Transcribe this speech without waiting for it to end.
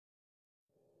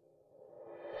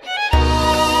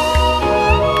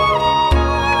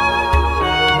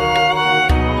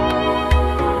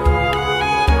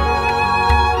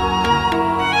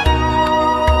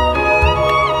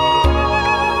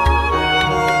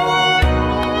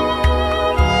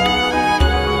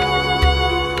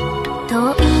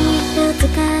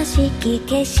い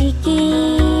景色、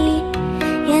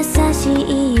優し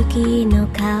い雪の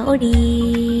香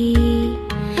り、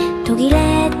途切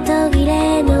れ途切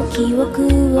れの記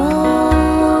憶を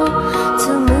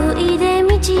紡いで道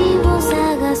を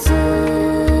探す。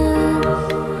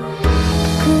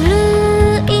狂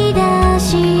い出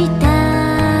した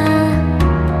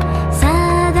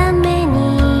定めに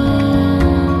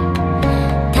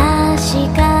確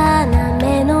かな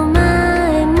目の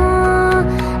前も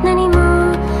何も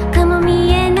かも見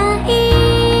えない。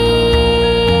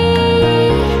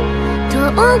遠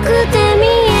くて見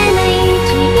えない小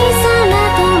さな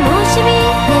灯火、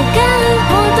願う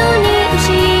ほどに失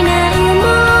うも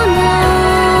の、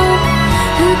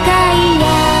深い闇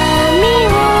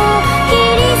を切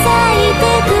り裂いて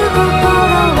く心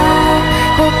は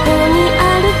ここにあ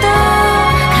ると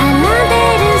奏で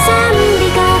る賛美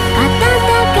が、温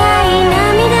かい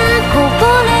涙こぼ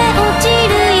れ落ち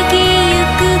る息ゆ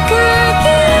く限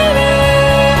り、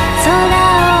空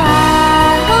を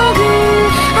仰ぐ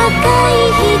赤い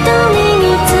瞳見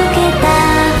つけた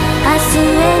明日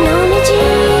への道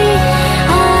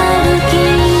歩き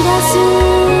出す。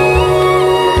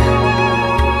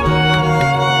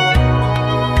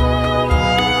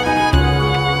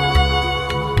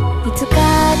いつか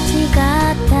違っ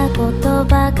た言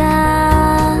葉が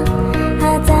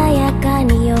鮮やかに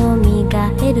よみが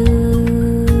える。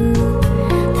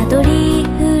たどり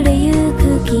触れゆく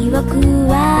記憶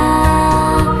は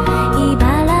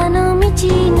茨の道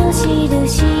の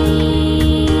印。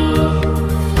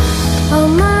思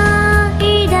い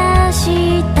出し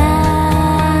た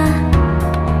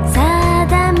定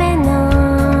めの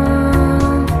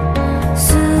す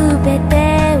べて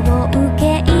を受け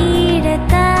入れ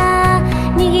た、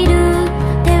握る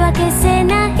手は消せ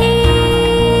ない。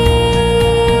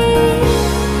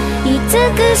慈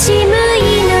しむ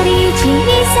祈り、小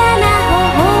さな微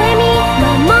笑み、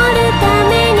守るた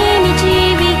めに導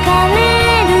かれ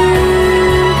る。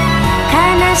悲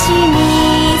しみ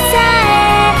さ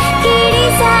え切り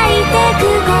裂いてく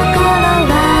心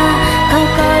はこ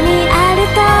こにある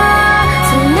とつ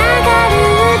ながる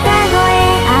歌声、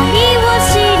愛を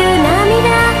知る涙、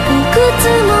いくつ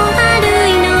もある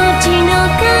命の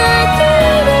限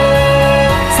り、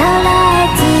空へ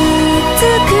つつ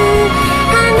く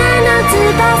花の翼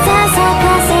咲か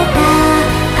せた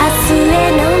明日へ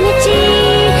の道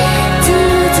続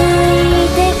い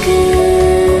てく。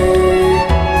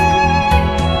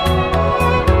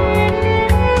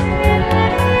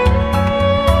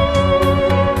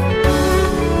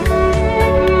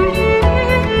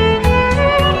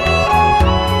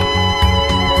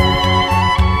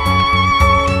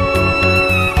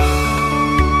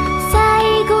最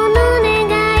後の願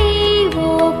いを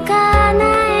叶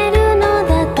えるの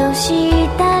だとし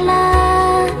たら、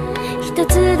一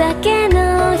つだけ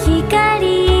の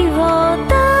光を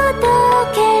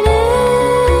届ける。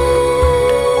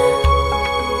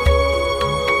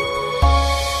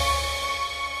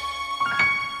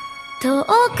遠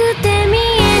くて見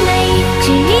えない小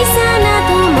さ